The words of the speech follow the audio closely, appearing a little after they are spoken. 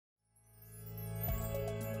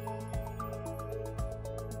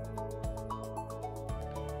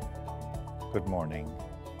Good morning,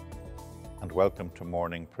 and welcome to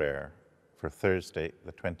morning prayer for Thursday,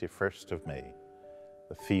 the 21st of May,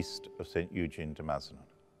 the feast of Saint Eugene de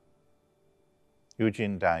Mazenod.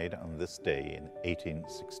 Eugene died on this day in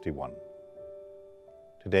 1861.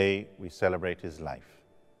 Today we celebrate his life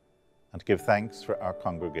and give thanks for our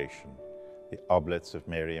congregation, the Oblates of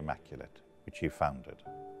Mary Immaculate, which he founded.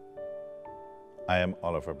 I am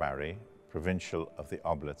Oliver Barry, Provincial of the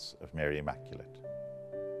Oblates of Mary Immaculate.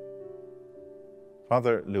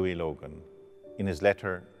 Father Louis Logan, in his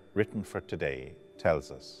letter written for today, tells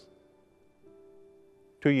us,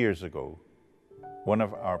 2 years ago, one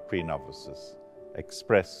of our pre-novices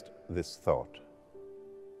expressed this thought.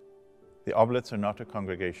 The Oblates are not a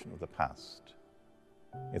congregation of the past.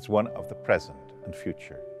 It's one of the present and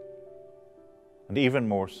future. And even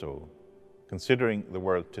more so, considering the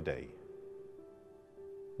world today.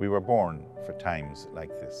 We were born for times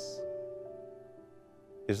like this.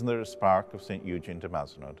 Isn't there a spark of Saint Eugene de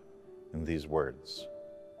Mazenod in these words?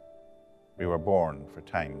 We were born for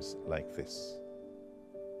times like this.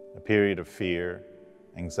 A period of fear,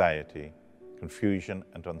 anxiety, confusion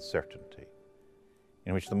and uncertainty,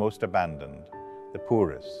 in which the most abandoned, the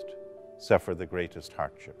poorest, suffer the greatest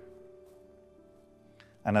hardship.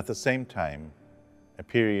 And at the same time, a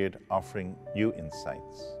period offering new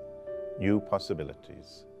insights, new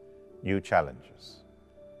possibilities, new challenges,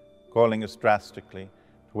 calling us drastically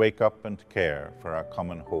to wake up and care for our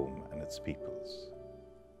common home and its peoples.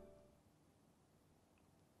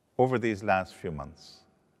 Over these last few months,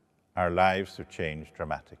 our lives have changed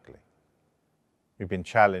dramatically. We've been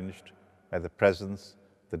challenged by the presence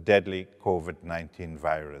of the deadly COVID-19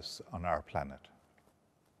 virus on our planet.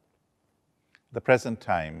 At the present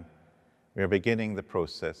time, we are beginning the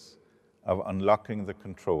process of unlocking the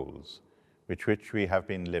controls with which we have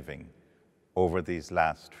been living over these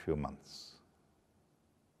last few months.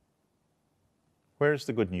 Where is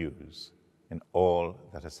the good news in all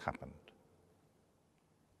that has happened?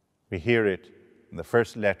 We hear it in the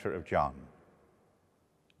first letter of John.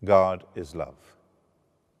 God is love.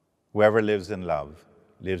 Whoever lives in love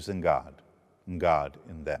lives in God, and God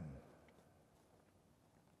in them.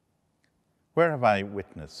 Where have I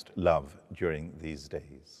witnessed love during these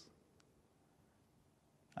days?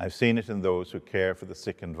 I've seen it in those who care for the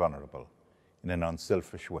sick and vulnerable in an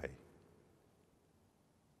unselfish way.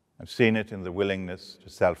 I've seen it in the willingness to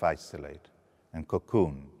self-isolate and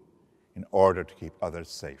cocoon in order to keep others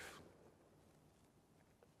safe.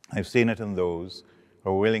 I've seen it in those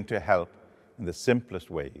who are willing to help in the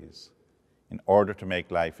simplest ways in order to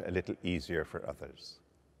make life a little easier for others.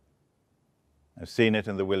 I've seen it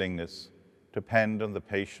in the willingness to depend on the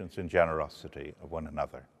patience and generosity of one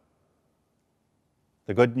another.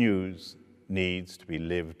 The good news needs to be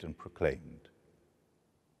lived and proclaimed.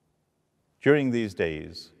 During these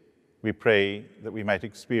days, we pray that we might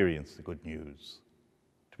experience the good news,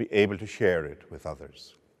 to be able to share it with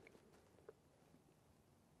others.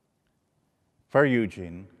 For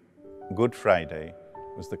Eugene, Good Friday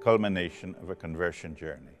was the culmination of a conversion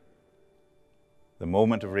journey, the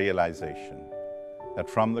moment of realization that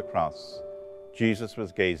from the cross, Jesus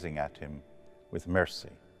was gazing at him with mercy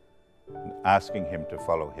and asking him to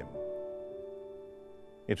follow him.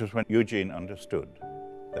 It was when Eugene understood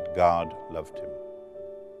that God loved him.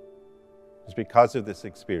 It's because of this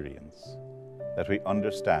experience that we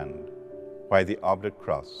understand why the Oblate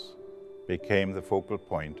Cross became the focal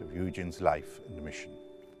point of Eugene's life and mission.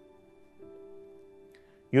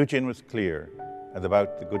 Eugene was clear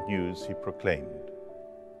about the good news he proclaimed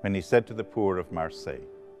when he said to the poor of Marseille,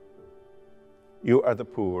 "You are the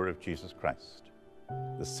poor of Jesus Christ,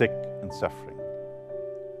 the sick and suffering,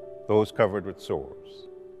 those covered with sores,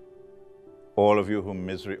 all of you whom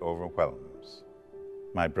misery overwhelms,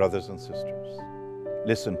 my brothers and sisters,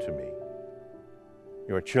 listen to me.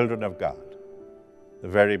 You are children of God, the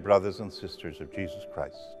very brothers and sisters of Jesus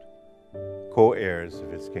Christ, co-heirs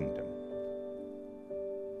of his kingdom.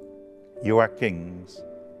 You are kings,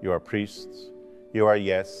 you are priests, you are,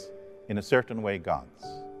 yes, in a certain way, gods.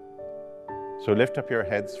 So lift up your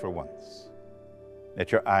heads for once.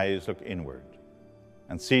 Let your eyes look inward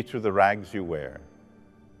and see through the rags you wear.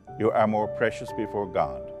 You are more precious before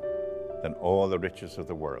God than all the riches of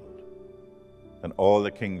the world, than all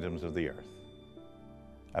the kingdoms of the earth.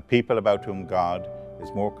 A people about whom God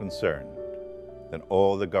is more concerned than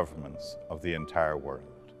all the governments of the entire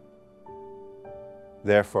world.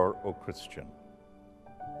 Therefore, O Christian,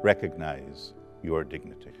 recognize your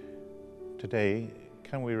dignity." Today,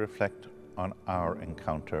 can we reflect on our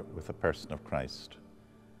encounter with the person of Christ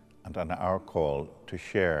and on our call to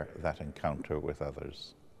share that encounter with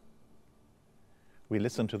others? We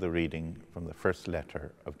listen to the reading from the first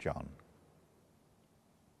letter of John.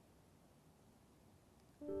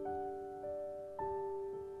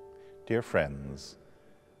 Dear friends,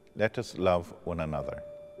 let us love one another,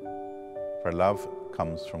 for love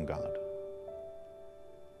comes from God.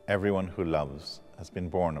 Everyone who loves has been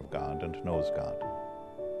born of God and knows God.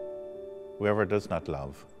 Whoever does not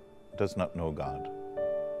love does not know God,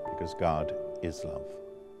 because God is love.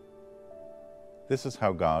 This is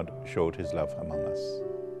how God showed his love among us.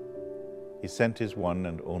 He sent his one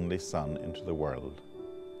and only Son into the world,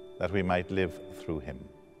 that we might live through him.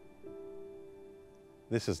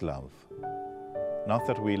 This is love, not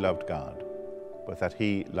that we loved God, but that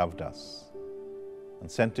he loved us,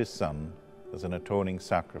 and sent his Son as an atoning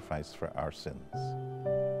sacrifice for our sins.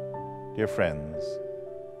 Dear friends,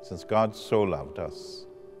 since God so loved us,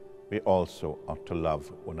 we also ought to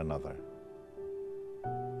love one another.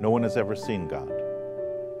 No one has ever seen God,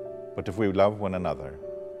 but if we love one another,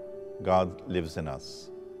 God lives in us,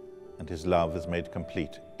 and his love is made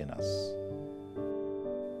complete in us.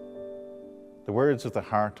 The words of the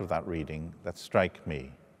heart of that reading that strike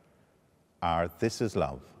me are, "This is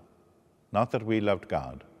love, not that we loved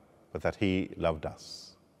God, but that he loved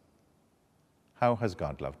us." How has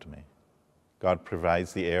God loved me? God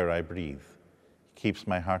provides the air I breathe. He keeps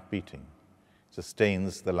my heart beating,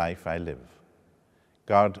 sustains the life I live.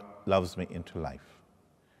 God loves me into life.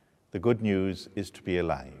 The good news is to be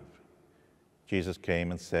alive. Jesus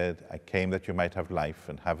came and said, "I came that you might have life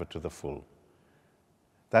and have it to the full."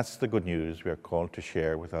 That's the good news we are called to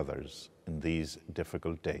share with others in these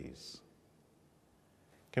difficult days.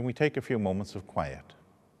 Can we take a few moments of quiet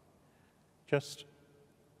just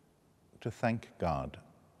to thank God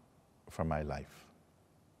for my life?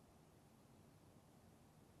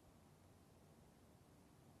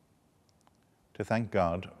 To thank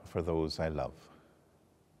God for those I love.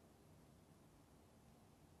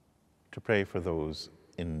 To pray for those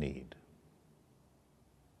in need.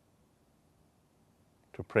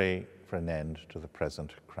 To pray for an end to the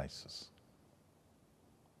present crisis.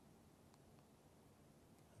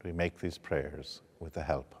 We make these prayers with the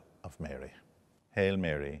help of Mary. Hail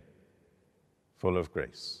Mary, full of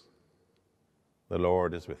grace, the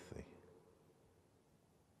Lord is with thee.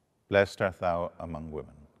 Blessed art thou among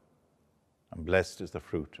women, and blessed is the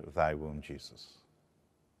fruit of thy womb, Jesus.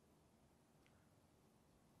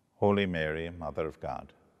 Holy Mary, Mother of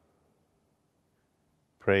God,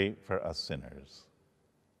 pray for us sinners,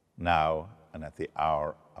 now and at the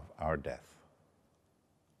hour of our death.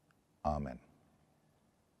 Amen.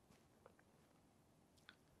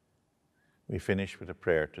 We finish with a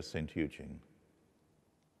prayer to Saint Eugene.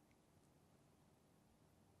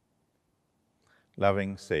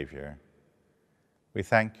 Loving Saviour, we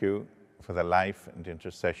thank you for the life and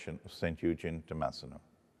intercession of Saint Eugene de Mazenod.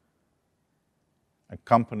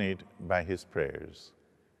 Accompanied by his prayers,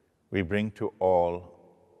 we bring to all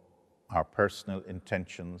our personal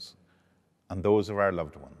intentions and those of our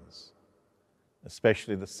loved ones,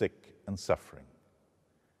 especially the sick and suffering.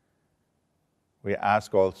 We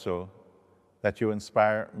ask also that you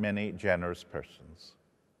inspire many generous persons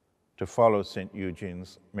to follow Saint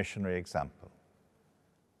Eugene's missionary example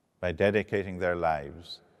by dedicating their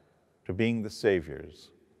lives to being the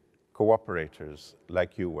saviors, cooperators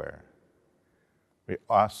like you were. We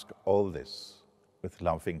ask all this with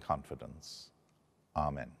loving confidence.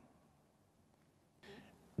 Amen.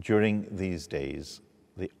 During these days,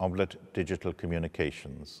 the Oblate Digital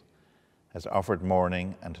Communications has offered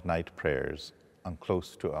morning and night prayers on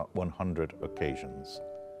close to 100 occasions.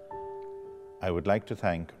 I would like to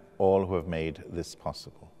thank all who have made this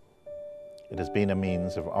possible. It has been a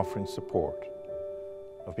means of offering support,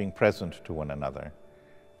 of being present to one another,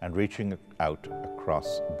 and reaching out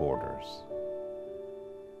across borders.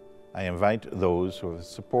 I invite those who have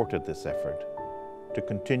supported this effort to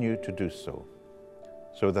continue to do so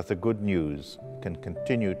that the good news can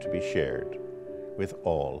continue to be shared with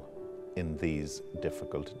all in these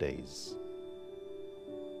difficult days.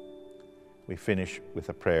 We finish with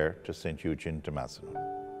a prayer to Saint Eugene de Mazenod.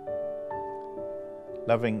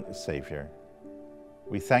 Loving Saviour,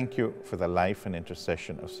 we thank you for the life and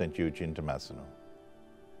intercession of Saint Eugene de Mazenod.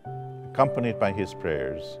 Accompanied by his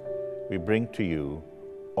prayers, we bring to you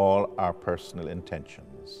all our personal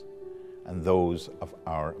intentions and those of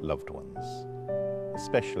our loved ones,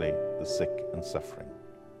 especially the sick and suffering.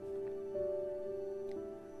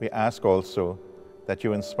 We ask also that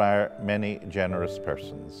you inspire many generous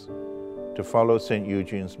persons to follow Saint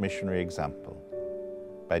Eugene's missionary example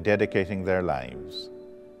by dedicating their lives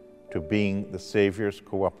to being the Saviour's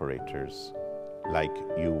cooperators like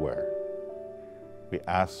you were. We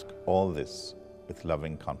ask all this with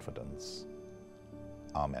loving confidence.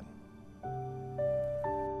 Amen.